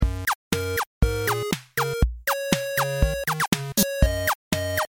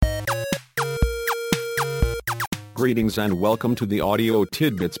Greetings and welcome to the Audio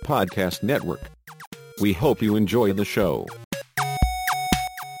TidBits Podcast Network. We hope you enjoy the show.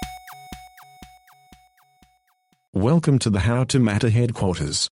 Welcome to the How to Matter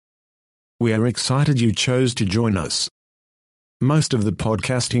headquarters. We are excited you chose to join us. Most of the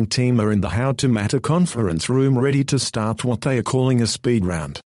podcasting team are in the How to Matter conference room ready to start what they are calling a speed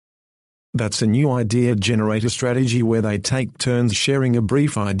round. That's a new idea generator strategy where they take turns sharing a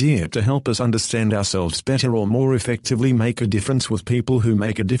brief idea to help us understand ourselves better or more effectively make a difference with people who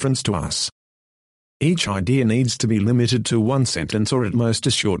make a difference to us. Each idea needs to be limited to one sentence or at most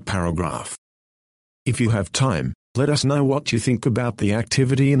a short paragraph. If you have time, let us know what you think about the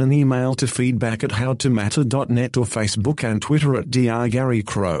activity in an email to feedback@howtomatter.net or Facebook and Twitter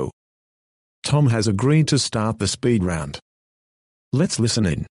 @drgarycrow. Tom has agreed to start the speed round. Let's listen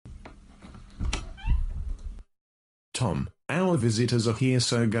in. Tom, our visitors are here,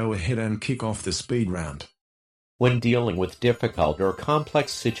 so go ahead and kick off the speed round. When dealing with difficult or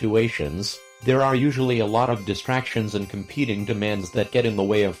complex situations, there are usually a lot of distractions and competing demands that get in the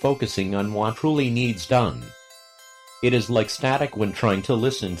way of focusing on what truly needs done. It is like static when trying to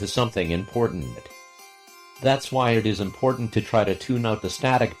listen to something important. That's why it is important to try to tune out the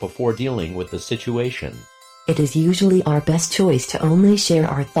static before dealing with the situation. It is usually our best choice to only share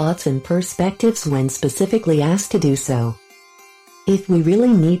our thoughts and perspectives when specifically asked to do so. If we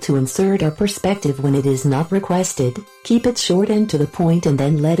really need to insert our perspective when it is not requested, keep it short and to the point and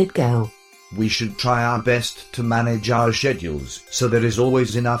then let it go. We should try our best to manage our schedules so there is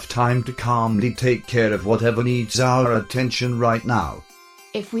always enough time to calmly take care of whatever needs our attention right now.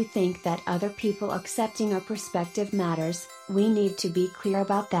 If we think that other people accepting our perspective matters, we need to be clear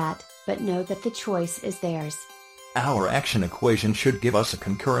about that, but know that the choice is theirs. Our action equation should give us a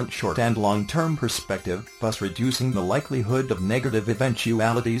concurrent short and long-term perspective, thus reducing the likelihood of negative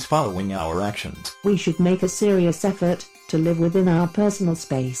eventualities following our actions. We should make a serious effort to live within our personal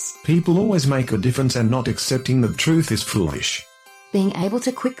space. People always make a difference and not accepting the truth is foolish. Being able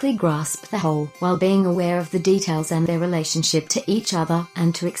to quickly grasp the whole while being aware of the details and their relationship to each other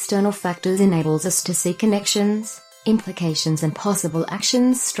and to external factors enables us to see connections, implications and possible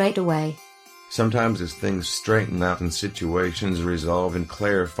actions straight away. Sometimes as things straighten out and situations resolve and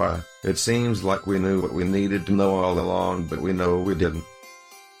clarify, it seems like we knew what we needed to know all along, but we know we didn't.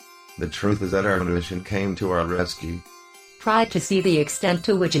 The truth is that our intuition came to our rescue. Try to see the extent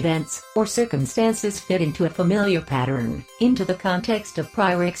to which events or circumstances fit into a familiar pattern, into the context of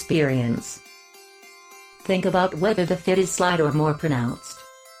prior experience. Think about whether the fit is slight or more pronounced.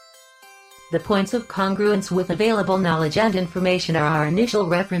 The points of congruence with available knowledge and information are our initial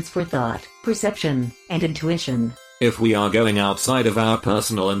reference for thought, perception, and intuition. If we are going outside of our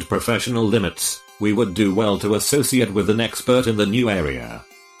personal and professional limits, we would do well to associate with an expert in the new area.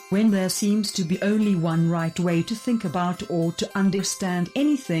 When there seems to be only one right way to think about or to understand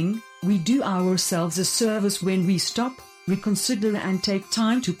anything, we do ourselves a service when we stop, reconsider and take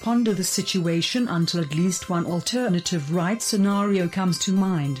time to ponder the situation until at least one alternative right scenario comes to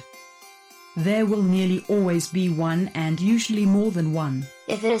mind. There will nearly always be one and usually more than one.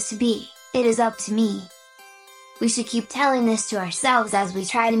 If it is to be, it is up to me. We should keep telling this to ourselves as we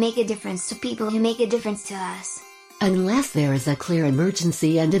try to make a difference to people who make a difference to us. Unless there is a clear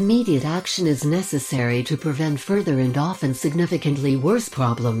emergency and immediate action is necessary to prevent further and often significantly worse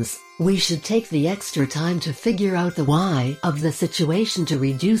problems, we should take the extra time to figure out the why of the situation to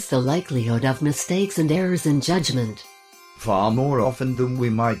reduce the likelihood of mistakes and errors in judgment. Far more often than we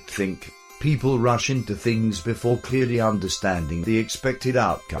might think, people rush into things before clearly understanding the expected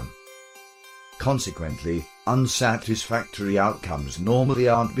outcome. Consequently, unsatisfactory outcomes normally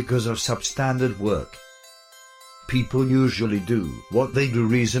aren't because of substandard work. People usually do what they do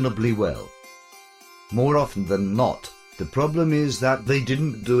reasonably well. More often than not, the problem is that they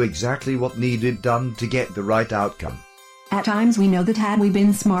didn't do exactly what needed done to get the right outcome. At times we know that had we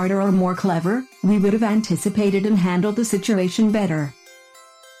been smarter or more clever, we would have anticipated and handled the situation better.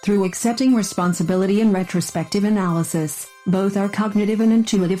 Through accepting responsibility and retrospective analysis, both our cognitive and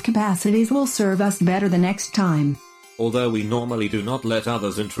intuitive capacities will serve us better the next time. Although we normally do not let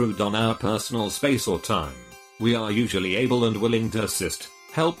others intrude on our personal space or time, we are usually able and willing to assist,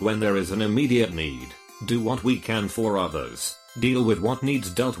 help when there is an immediate need, do what we can for others, deal with what needs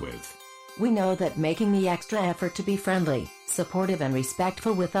dealt with. We know that making the extra effort to be friendly, supportive and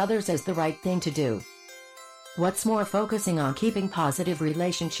respectful with others is the right thing to do. What's more, focusing on keeping positive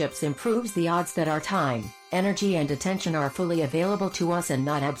relationships improves the odds that our time, energy and attention are fully available to us and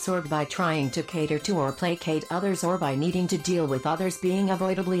not absorbed by trying to cater to or placate others or by needing to deal with others being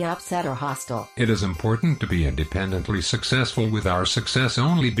avoidably upset or hostile. It is important to be independently successful, with our success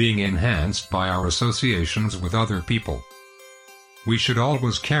only being enhanced by our associations with other people. We should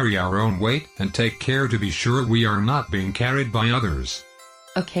always carry our own weight and take care to be sure we are not being carried by others.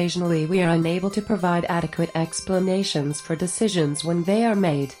 Occasionally we are unable to provide adequate explanations for decisions when they are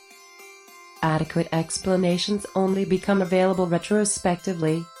made. Adequate explanations only become available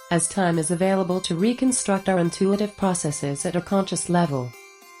retrospectively, as time is available to reconstruct our intuitive processes at a conscious level.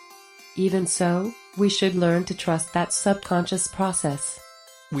 Even so, we should learn to trust that subconscious process.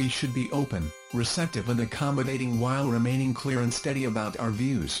 We should be open, receptive and accommodating while remaining clear and steady about our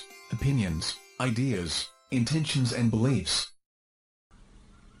views, opinions, ideas, intentions and beliefs.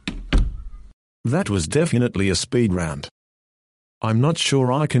 That was definitely a speed round. I'm not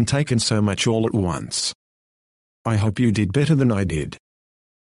sure I can take in so much all at once. I hope you did better than I did.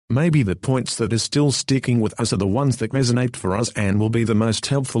 Maybe the points that are still sticking with us are the ones that resonate for us and will be the most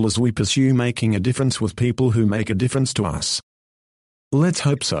helpful as we pursue making a difference with people who make a difference to us. Let's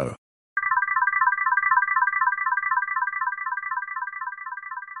hope so.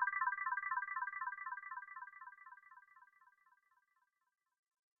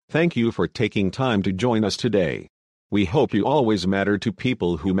 Thank you for taking time to join us today. We hope you always matter to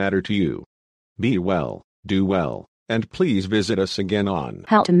people who matter to you. Be well, do well, and please visit us again on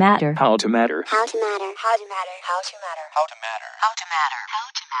How to Matter. How to Matter. How to matter. How to matter. How to matter. How to Matter. How to matter.